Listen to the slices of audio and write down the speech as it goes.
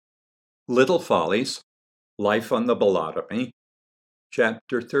Little Follies, Life on the Bellatamy,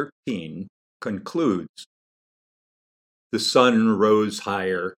 Chapter 13, concludes. The sun rose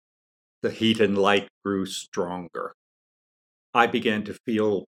higher, the heat and light grew stronger. I began to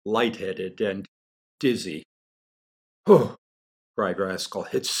feel lightheaded and dizzy. "Oh," cried Rascal,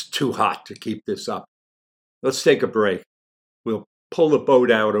 "it's too hot to keep this up. Let's take a break. We'll pull the boat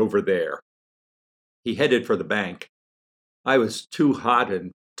out over there." He headed for the bank. I was too hot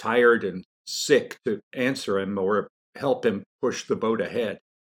and tired and sick to answer him or help him push the boat ahead.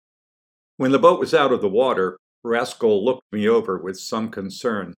 When the boat was out of the water, Rascal looked me over with some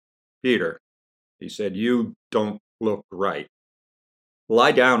concern. "Peter," he said, "you don't look right.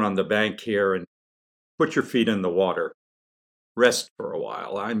 Lie down on the bank here and put your feet in the water. Rest for a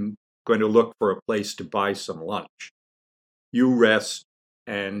while. I'm going to look for a place to buy some lunch. You rest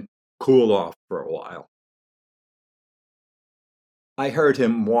and cool off for a while." I heard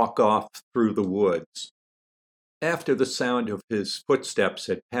him walk off through the woods. After the sound of his footsteps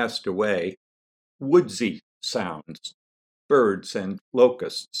had passed away, woodsy sounds, birds and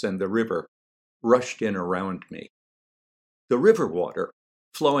locusts and the river, rushed in around me. The river water,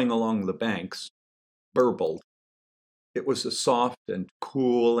 flowing along the banks, burbled. It was a soft and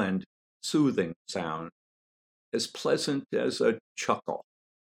cool and soothing sound, as pleasant as a chuckle.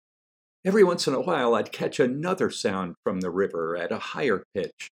 Every once in a while I'd catch another sound from the river at a higher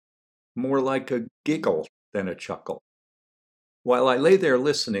pitch, more like a giggle than a chuckle. While I lay there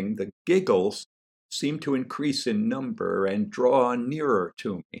listening, the giggles seemed to increase in number and draw nearer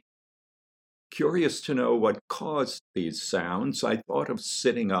to me. Curious to know what caused these sounds, I thought of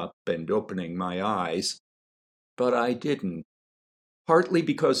sitting up and opening my eyes, but I didn't, partly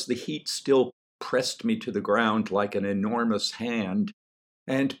because the heat still pressed me to the ground like an enormous hand,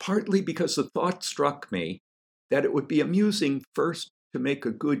 and partly because the thought struck me that it would be amusing first to make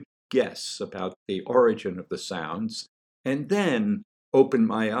a good guess about the origin of the sounds, and then open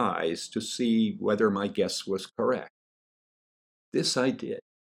my eyes to see whether my guess was correct. This I did.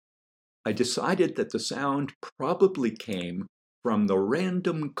 I decided that the sound probably came from the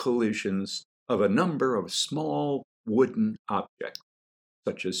random collisions of a number of small wooden objects,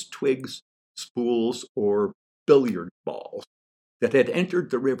 such as twigs, spools, or billiard balls, that had entered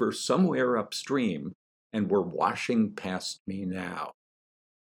the river somewhere upstream and were washing past me now.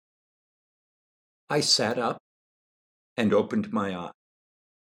 I sat up and opened my eyes.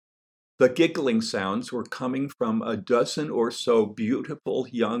 The giggling sounds were coming from a dozen or so beautiful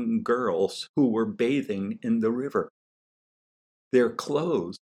young girls who were bathing in the river. Their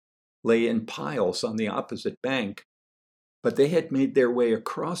clothes lay in piles on the opposite bank, but they had made their way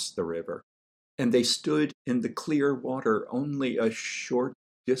across the river, and they stood in the clear water only a short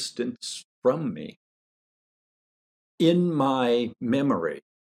distance from me. In my memory,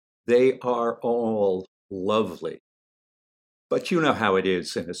 they are all lovely. But you know how it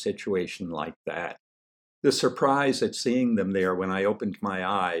is in a situation like that. The surprise at seeing them there when I opened my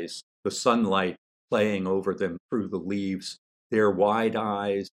eyes, the sunlight playing over them through the leaves, their wide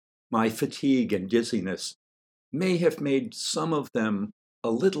eyes, my fatigue and dizziness, may have made some of them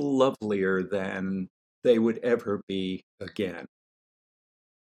a little lovelier than they would ever be again.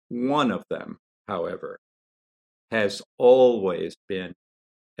 One of them, however, has always been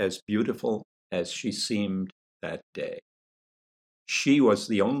as beautiful as she seemed that day. She was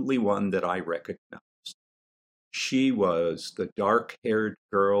the only one that I recognized. She was the dark-haired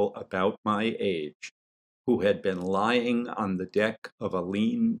girl about my age who had been lying on the deck of a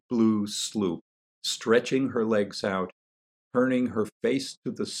lean blue sloop, stretching her legs out, turning her face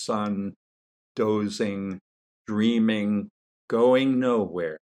to the sun, dozing, dreaming, going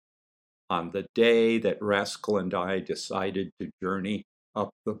nowhere, on the day that Rascal and I decided to journey up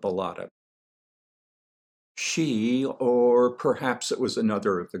the Bellatamy. She, or perhaps it was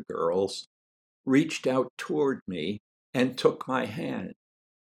another of the girls, reached out toward me and took my hand.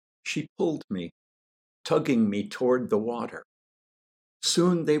 She pulled me, tugging me toward the water.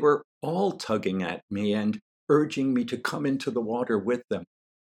 Soon they were all tugging at me and urging me to come into the water with them,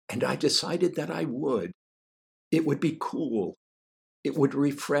 and I decided that I would. It would be cool. It would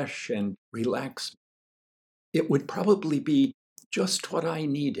refresh and relax me. It would probably be just what I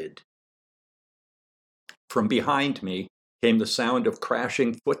needed. From behind me came the sound of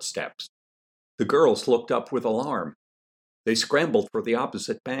crashing footsteps. The girls looked up with alarm. They scrambled for the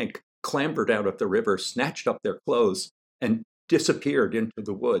opposite bank, clambered out of the river, snatched up their clothes, and disappeared into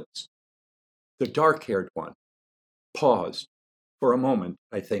the woods. The dark-haired one paused for a moment,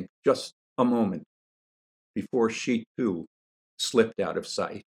 I think, just a moment, before she too slipped out of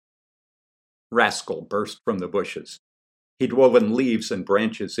sight. Rascal burst from the bushes. He'd woven leaves and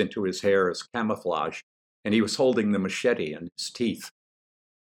branches into his hair as camouflage, and he was holding the machete in his teeth.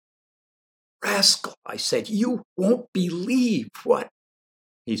 "Rascal," I said, "you won't believe what—"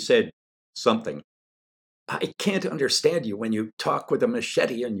 He said something. "I can't understand you when you talk with a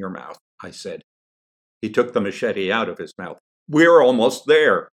machete in your mouth," I said. He took the machete out of his mouth. "We're almost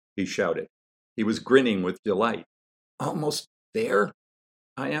there," he shouted. He was grinning with delight. "Almost there?"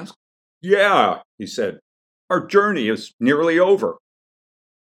 I asked. "Yeah," he said. "Our journey is nearly over."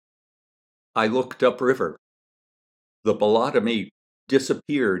 I looked upriver. The Bellotomy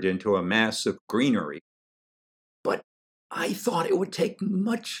disappeared into a mass of greenery. "But I thought it would take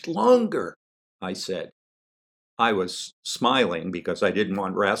much longer," I said. I was smiling because I didn't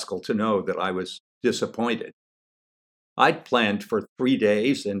want Rascal to know that I was disappointed. I'd planned for 3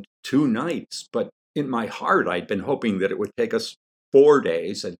 days and 2 nights, but in my heart I'd been hoping that it would take us 4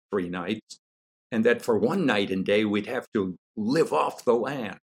 days and 3 nights, and that for 1 night and day we'd have to live off the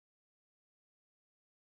land.